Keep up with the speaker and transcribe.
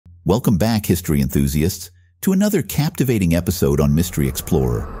Welcome back, history enthusiasts, to another captivating episode on Mystery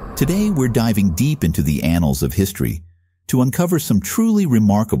Explorer. Today, we're diving deep into the annals of history to uncover some truly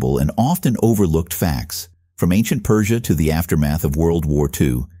remarkable and often overlooked facts. From ancient Persia to the aftermath of World War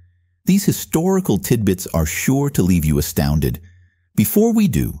II, these historical tidbits are sure to leave you astounded. Before we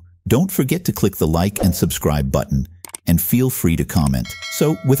do, don't forget to click the like and subscribe button, and feel free to comment.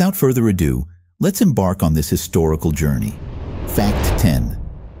 So, without further ado, let's embark on this historical journey. Fact 10.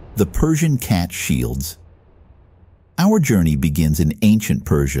 The Persian cat shields. Our journey begins in ancient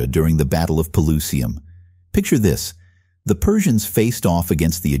Persia during the Battle of Pelusium. Picture this. The Persians faced off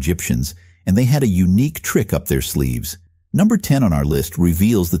against the Egyptians, and they had a unique trick up their sleeves. Number 10 on our list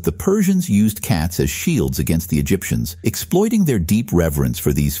reveals that the Persians used cats as shields against the Egyptians, exploiting their deep reverence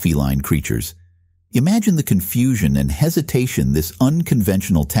for these feline creatures. Imagine the confusion and hesitation this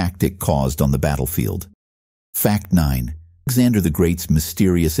unconventional tactic caused on the battlefield. Fact 9. Alexander the Great's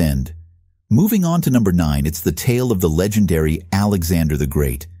mysterious end. Moving on to number 9, it's the tale of the legendary Alexander the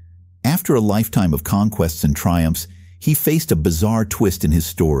Great. After a lifetime of conquests and triumphs, he faced a bizarre twist in his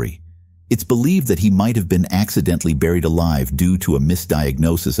story. It's believed that he might have been accidentally buried alive due to a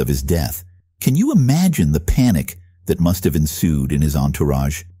misdiagnosis of his death. Can you imagine the panic that must have ensued in his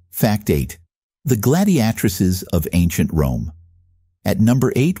entourage? Fact 8. The gladiatresses of ancient Rome. At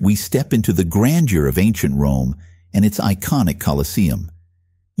number 8, we step into the grandeur of ancient Rome and its iconic Colosseum.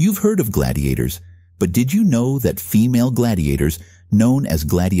 You've heard of gladiators, but did you know that female gladiators, known as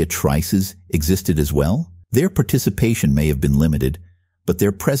gladiatrices, existed as well? Their participation may have been limited, but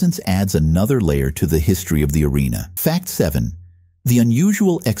their presence adds another layer to the history of the arena. Fact 7. The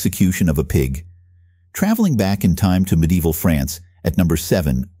unusual execution of a pig. Traveling back in time to medieval France, at number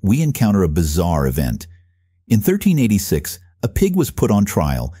 7, we encounter a bizarre event. In 1386, a pig was put on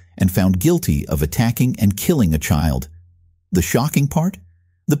trial and found guilty of attacking and killing a child. The shocking part?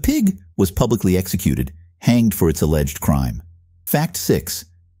 The pig was publicly executed, hanged for its alleged crime. Fact 6.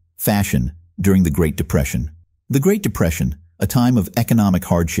 Fashion during the Great Depression. The Great Depression, a time of economic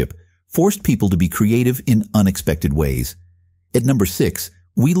hardship, forced people to be creative in unexpected ways. At number 6,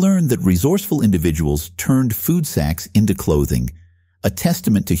 we learn that resourceful individuals turned food sacks into clothing, a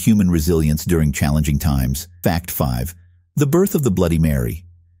testament to human resilience during challenging times. Fact 5. The birth of the Bloody Mary.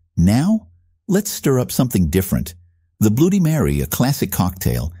 Now, let's stir up something different. The Bloody Mary, a classic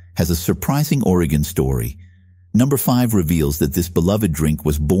cocktail, has a surprising origin story. Number 5 reveals that this beloved drink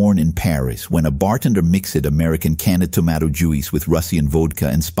was born in Paris when a bartender mixed American canned tomato juice with Russian vodka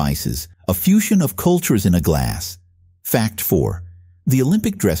and spices, a fusion of cultures in a glass. Fact 4. The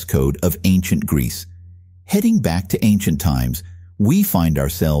Olympic dress code of ancient Greece. Heading back to ancient times, we find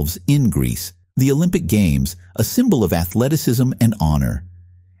ourselves in Greece, the Olympic Games, a symbol of athleticism and honor.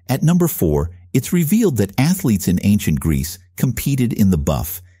 At number 4, it's revealed that athletes in ancient Greece competed in the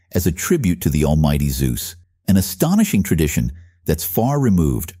buff as a tribute to the almighty Zeus, an astonishing tradition that's far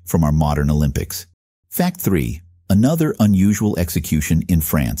removed from our modern Olympics. Fact 3. Another unusual execution in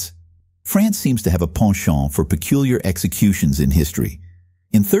France. France seems to have a penchant for peculiar executions in history.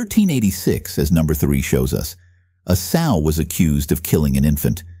 In 1386, as number 3 shows us, a sow was accused of killing an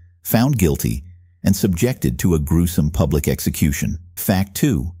infant, found guilty, and subjected to a gruesome public execution. Fact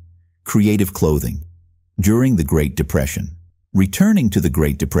 2. Creative clothing. During the Great Depression. Returning to the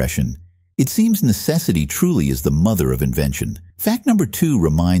Great Depression, it seems necessity truly is the mother of invention. Fact number 2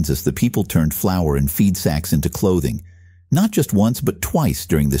 reminds us that people turned flour and feed sacks into clothing, not just once but twice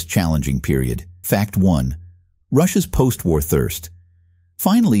during this challenging period. Fact 1. Russia's post-war thirst.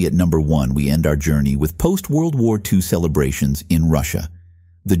 Finally, at number 1, we end our journey with post-World War II celebrations in Russia.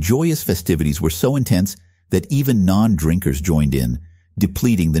 The joyous festivities were so intense that even non-drinkers joined in,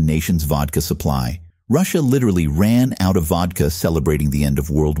 depleting the nation's vodka supply. Russia literally ran out of vodka celebrating the end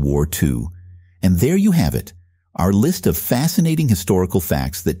of World War II. And there you have it, our list of fascinating historical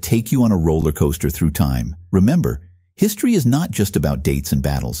facts that take you on a roller coaster through time. Remember, history is not just about dates and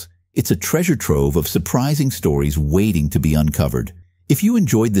battles. It's a treasure trove of surprising stories waiting to be uncovered. If you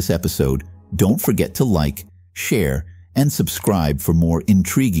enjoyed this episode, don't forget to like, share, and subscribe for more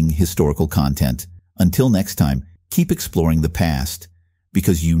intriguing historical content. Until next time, keep exploring the past,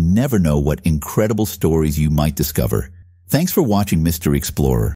 because you never know what incredible stories you might discover. Thanks for watching Mystery Explorer.